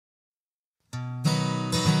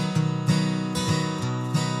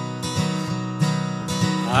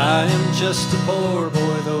I am just a poor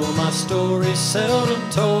boy, though my story's seldom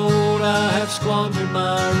told. I have squandered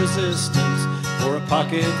my resistance for a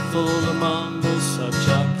pocket full of mumbles, such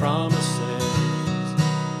are promises.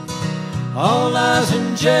 All lies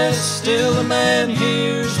and jest, still a man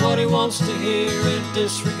hears what he wants to hear and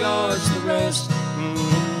disregards the rest.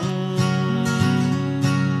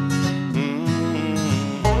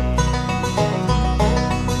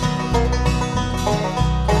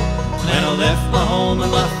 When I left my home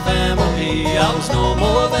and my family, I was no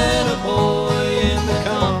more than a boy in the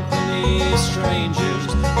company of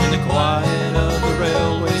strangers, in the quiet of the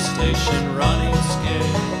railway station, running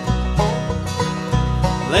scared,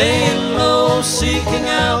 laying low, seeking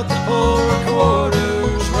out the poorer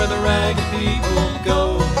quarters where the ragged people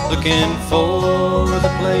go, looking for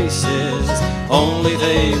the places only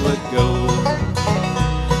they would go.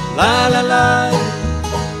 La la la,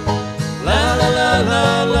 la la la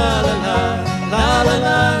la la la la la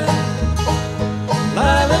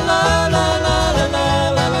la la la la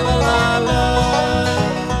la la la la.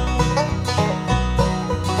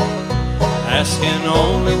 Asking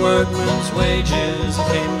only workmen's wages, I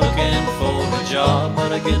came looking for a job,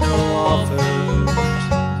 but I get no offers.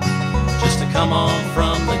 Just to come on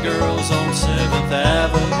from the girls on 7th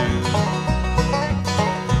Avenue.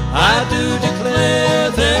 I do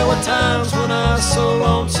declare there were times when I was so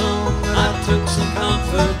lonesome I took some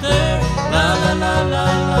comfort there. La la la la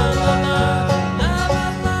la la la.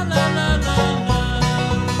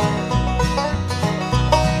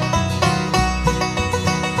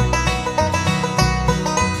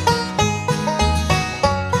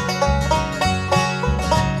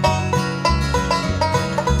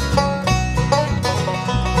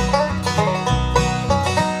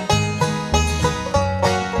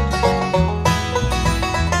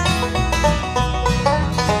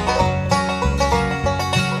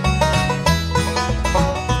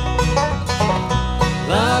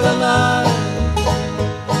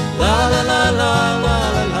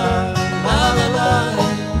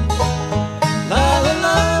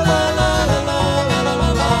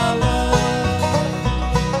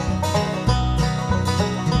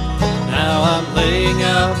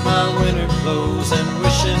 And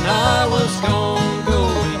wishing I was gone,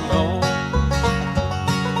 going home,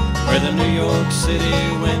 where the New York City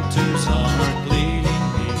winters are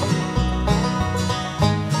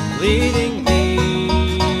bleeding me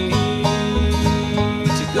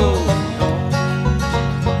to going home.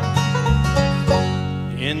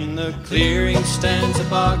 In the clearing stands a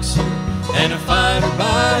boxer and a fighter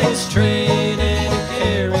by his trade, and he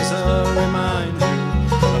carries a reminder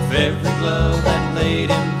of every glove that laid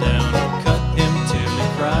him down,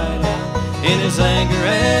 in his anger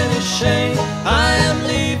and his shame.